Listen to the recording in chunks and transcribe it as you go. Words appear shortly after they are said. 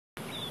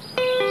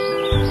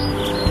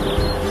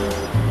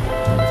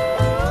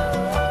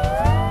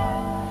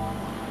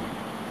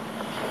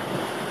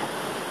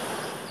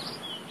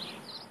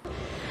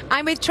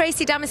I'm with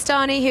Tracy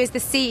Damestani, who is the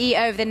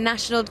CEO of the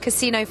National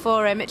Casino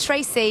Forum.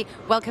 Tracy,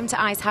 welcome to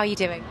ICE. How are you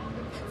doing?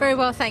 Very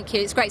well, thank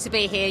you. It's great to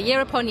be here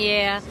year upon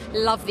year.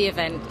 Love the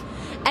event.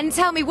 And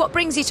tell me, what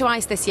brings you to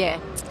ICE this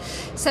year?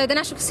 So the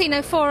National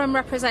Casino Forum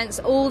represents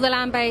all the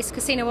land-based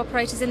casino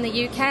operators in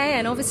the UK,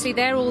 and obviously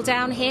they're all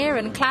down here,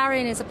 and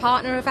Clarion is a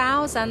partner of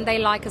ours and they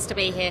like us to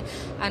be here,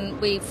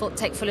 and we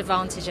take full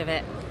advantage of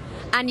it.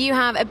 And you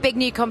have a big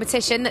new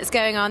competition that's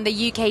going on,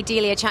 the UK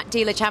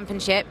Dealer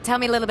Championship. Tell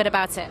me a little bit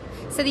about it.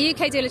 So the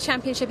UK Dealer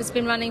Championship has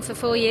been running for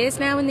 4 years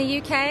now in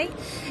the UK.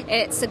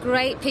 It's a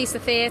great piece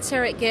of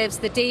theatre. It gives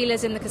the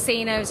dealers in the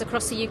casinos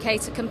across the UK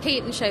to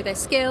compete and show their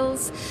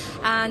skills,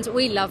 and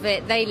we love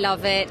it, they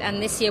love it, and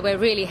this year we're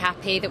really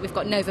happy that we've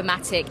got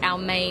Novomatic, our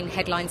main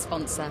headline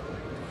sponsor.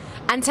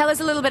 And tell us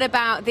a little bit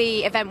about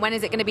the event. When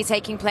is it going to be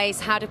taking place?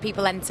 How do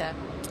people enter?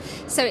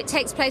 So it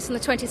takes place on the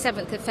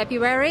 27th of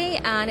February,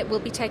 and it will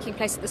be taking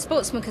place at the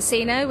Sportsman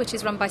Casino, which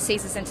is run by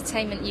Caesars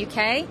Entertainment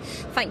UK.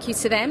 Thank you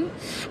to them.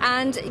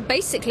 And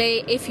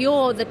basically, if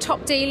you're the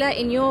top dealer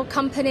in your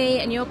company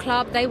and your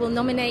club, they will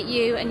nominate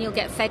you and you'll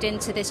get fed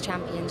into this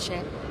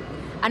championship.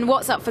 And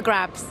what's up for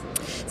grabs?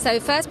 So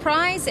first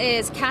prize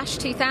is cash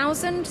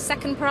 2,000,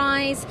 second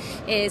prize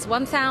is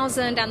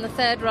 1,000, and the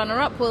third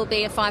runner-up will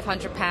be a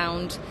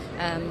 £500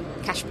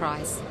 cash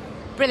prize.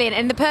 Brilliant.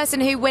 And the person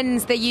who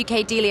wins the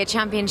UK Dealer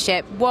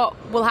Championship, what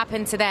will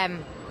happen to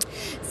them?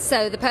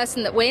 So the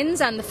person that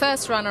wins and the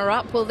first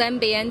runner-up will then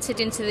be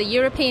entered into the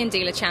European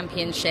Dealer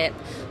Championship.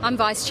 I'm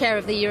Vice Chair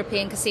of the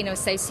European Casino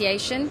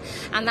Association,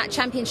 and that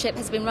championship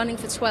has been running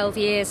for 12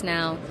 years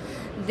now.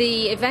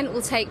 The event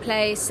will take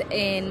place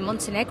in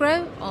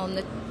Montenegro on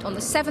the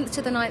 7th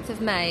to the 9th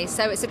of May,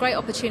 so it's a great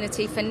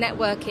opportunity for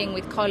networking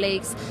with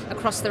colleagues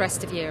across the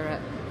rest of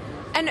Europe.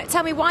 And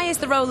tell me, why is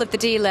the role of the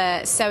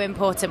dealer so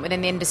important within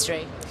the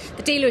industry?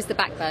 The dealer is the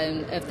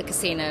backbone of the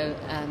casino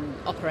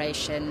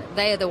operation.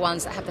 They are the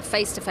ones that have the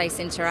face-to-face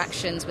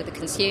interactions with the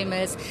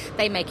consumers.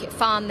 They make it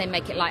fun, they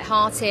make it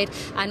light-hearted,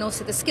 and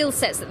also the skill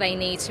sets that they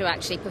need to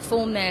actually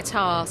perform their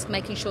task,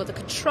 making sure the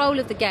control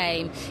of the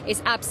game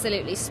is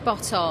absolutely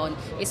spot on,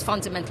 is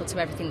fundamental to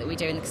everything that we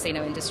do in the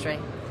casino industry.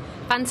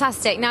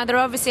 Fantastic. Now, there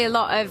are obviously a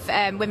lot of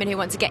women who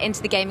want to get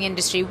into the gaming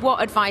industry.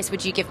 What advice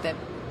would you give them?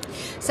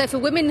 So for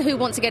women who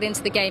want to get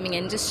into the gaming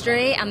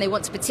industry and they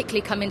want to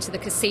particularly come into the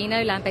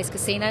casino, land-based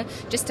casino,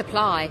 just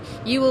apply.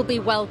 You will be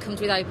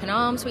welcomed with open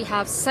arms. We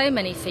have so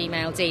many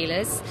female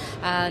dealers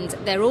and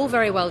they're all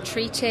very well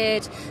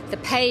treated. The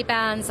pay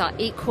bands are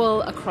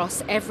equal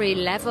across every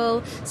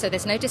level, so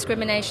there's no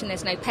discrimination,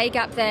 there's no pay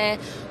gap there.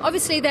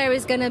 Obviously there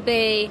is going to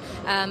be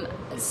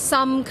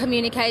some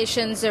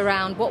communications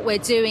around what we're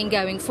doing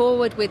going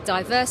forward with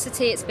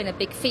diversity. It's been a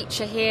big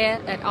feature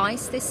here at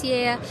ICE this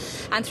year,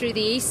 and through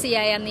the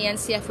ECA and the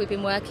NCF we've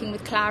been working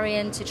with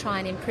Clarion to try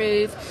and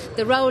improve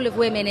the role of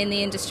women in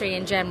the industry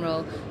in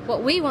general.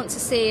 What we want to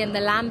see in the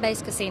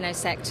land-based casino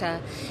sector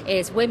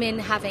is women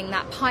having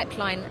that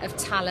pipeline of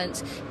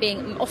talent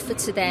being offered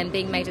to them,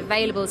 being made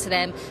available to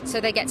them, so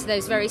they get to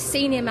those very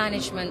senior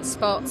management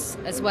spots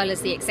as well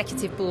as the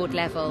executive board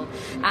level.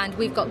 And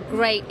we've got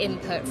great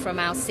input from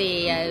our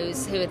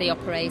CEOs, who are the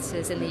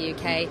operators in the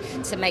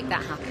UK, to make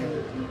that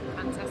happen.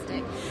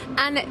 Fantastic.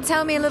 And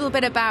tell me a little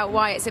bit about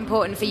why it's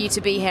important for you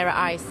to be here at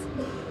ICE.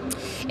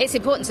 It's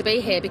important to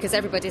be here because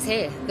everybody's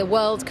here. The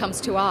world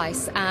comes to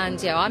ICE,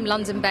 and I'm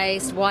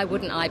London-based. Why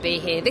wouldn't I be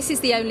here? This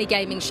is the only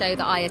gaming show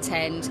that I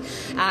attend,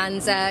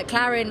 and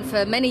Clarion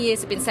for many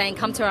years have been saying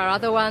come to our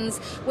other ones,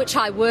 which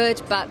I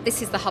would, but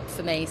this is the hub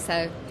for me,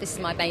 so this is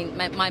my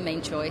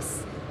main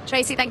choice.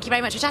 Tracy, thank you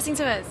very much for chatting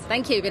to us.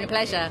 Thank you, it's been a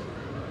pleasure.